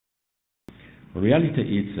reality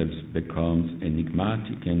itself becomes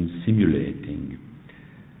enigmatic and simulating.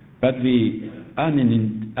 But the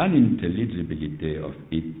unintelligibility of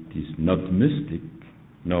it is not mystic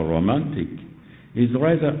nor romantic, is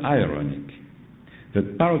rather ironic. The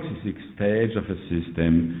paroxystic stage of a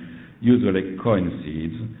system usually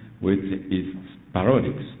coincides with its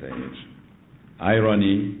parodic stage.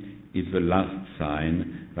 Irony is the last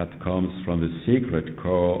sign that comes from the secret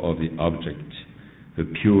core of the object, the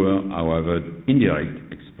pure, however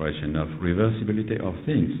indirect expression of reversibility of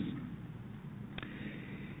things.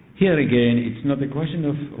 Here again, it's not a question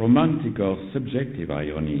of romantic or subjective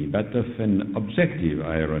irony, but of an objective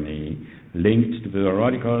irony linked to the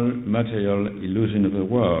radical material illusion of the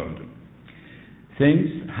world. Things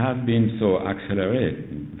have been so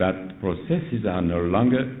accelerated that processes are no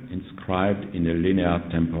longer inscribed in a linear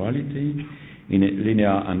temporality, in a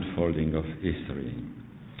linear unfolding of history.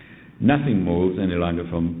 Nothing moves any longer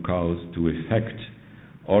from cause to effect.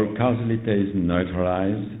 All causality is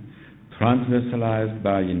neutralized, transversalized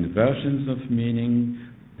by inversions of meaning,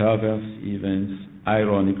 perverse events,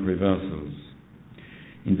 ironic reversals.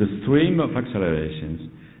 In the stream of accelerations,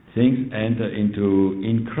 things enter into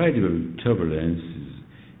incredible turbulences,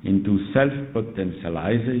 into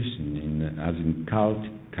self-potentialization as in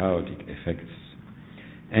chaotic effects.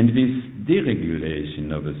 And this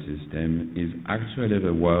deregulation of the system is actually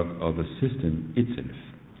the work of the system itself.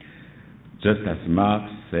 Just as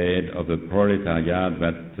Marx said of the proletariat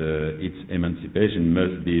that its emancipation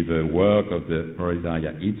must be the work of the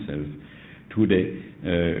proletariat itself, today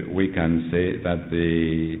we can say that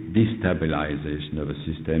the destabilization of the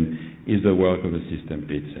system is the work of the system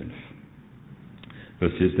itself. The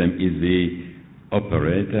system is the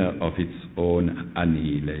operator of its own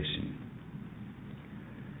annihilation.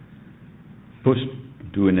 Pushed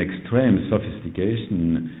to an extreme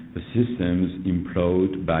sophistication, the systems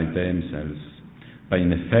implode by themselves, by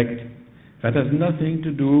an effect that has nothing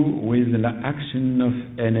to do with the action of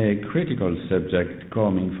any critical subject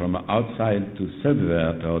coming from outside to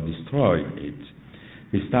subvert or destroy it.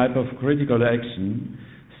 This type of critical action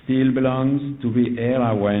still belongs to the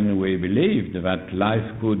era when we believed that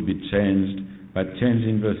life could be changed by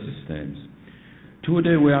changing the systems.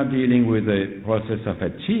 Today we are dealing with a process of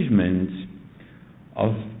achievement,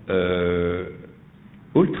 of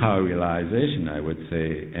ultra-realization, I would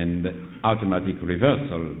say, and automatic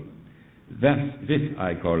reversal. This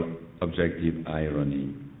I call objective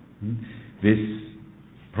irony. This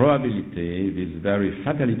probability, this very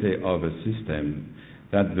fatality of a system,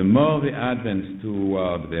 that the more they advance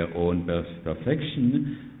toward their own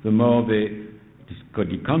perfection, the more they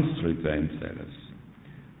deconstruct themselves.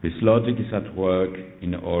 This logic is at work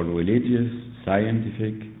in all religious,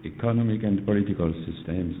 scientific, economic and political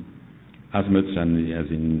systems, as much as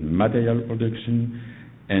in material production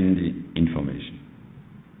and information.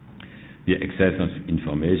 The excess of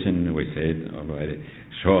information, we said already,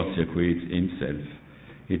 short-circuits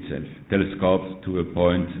itself, telescopes to a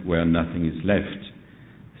point where nothing is left.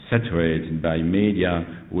 Saturated by media,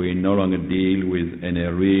 we no longer deal with any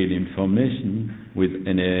real information, with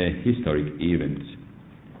any historic event.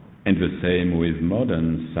 And the same with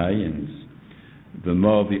modern science. The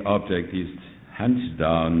more the object is handed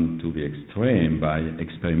down to the extreme by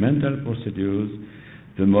experimental procedures,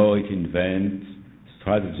 the more it invents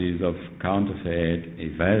strategies of counterfeit,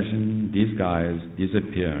 evasion, disguise,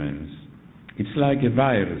 disappearance. It's like a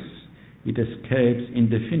virus. It escapes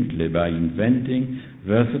indefinitely by inventing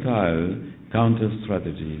versatile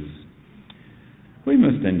counter-strategies. We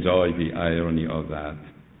must enjoy the irony of that,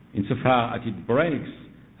 insofar as it breaks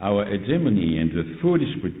our hegemony and the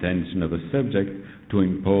foolish pretension of a subject to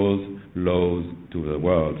impose laws to the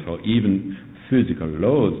world, for even physical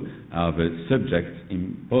laws are the subject's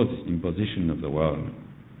imposition of the world.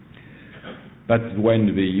 But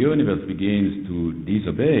when the universe begins to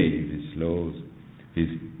disobey these laws, this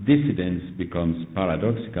dissidence becomes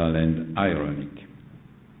paradoxical and ironic.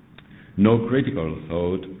 No critical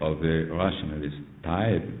thought of the rationalist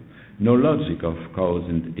type, no logic of cause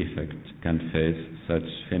and effect can face such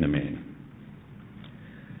phenomena.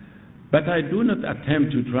 But I do not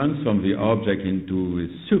attempt to transform the object into a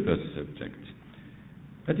super-subject.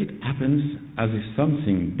 But it happens as if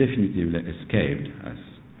something definitively escaped us.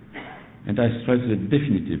 And I stress it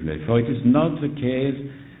definitively, for it is not the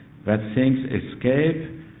case that things escape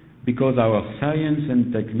because our science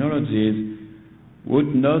and technologies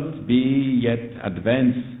would not be yet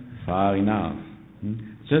advanced far enough.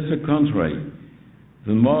 Just the contrary.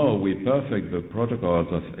 The more we perfect the protocols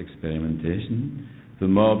of experimentation, the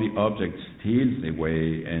more the object steals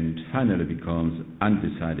away and finally becomes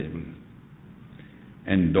undecidable.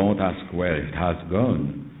 And don't ask where it has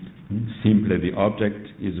gone. Simply the object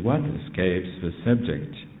is what escapes the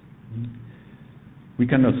subject. We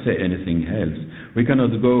cannot say anything else. We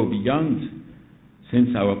cannot go beyond, since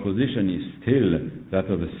our position is still that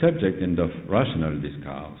of the subject and of rational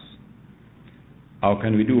discourse. How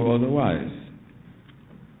can we do otherwise?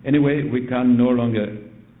 Anyway, we can no longer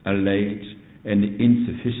allege an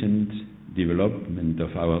insufficient development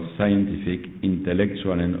of our scientific,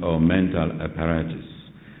 intellectual, and/or mental apparatus.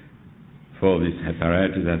 For this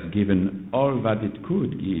apparatus has given all that it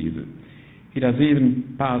could give. It has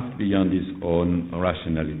even passed beyond its own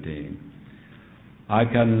rationality. I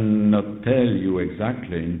cannot tell you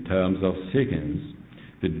exactly in terms of seconds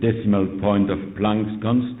the decimal point of Planck's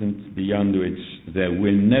constant beyond which there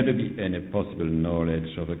will never be any possible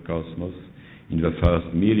knowledge of the cosmos in the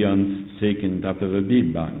first millionth second after the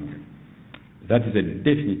Big Bang. That is a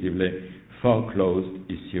definitively foreclosed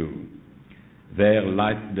issue. There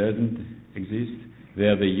light doesn't exist,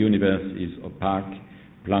 there the universe is opaque,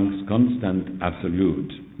 Planck's constant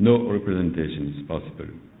absolute. No representation is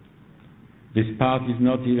possible. This part is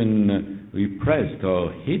not even repressed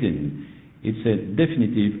or hidden. It's a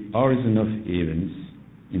definitive horizon of events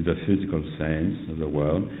in the physical sense of the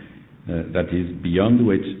word, that is, beyond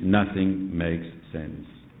which nothing makes sense.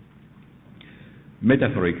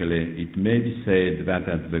 Metaphorically, it may be said that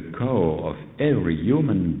at the core of every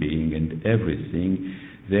human being and everything,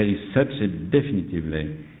 there is such a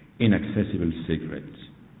definitively inaccessible secret.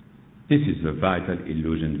 This is the vital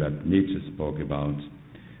illusion that Nietzsche spoke about,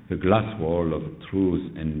 the glass wall of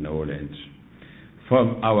truth and knowledge.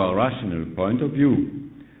 From our rational point of view,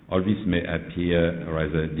 all this may appear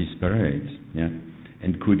rather disparate,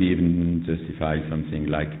 and could even justify something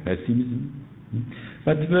like pessimism.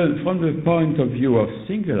 But from the point of view of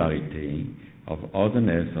singularity, of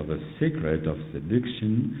otherness, of a secret, of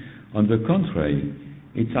seduction, on the contrary,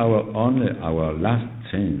 it's only our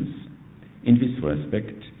last chance. In this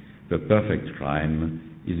respect, The Perfect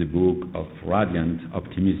Crime is a book of radiant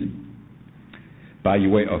optimism. By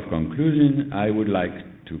way of conclusion, I would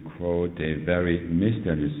like to quote a very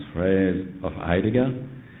mysterious phrase of Heidegger.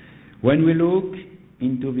 When we look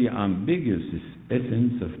into the ambiguous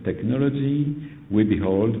essence of technology, we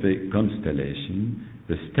behold the constellation,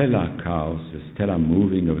 the stellar chaos, the stellar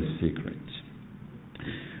moving of a secret.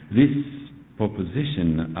 This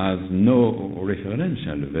proposition has no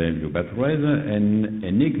referential value, but rather an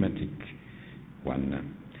enigmatic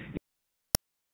one.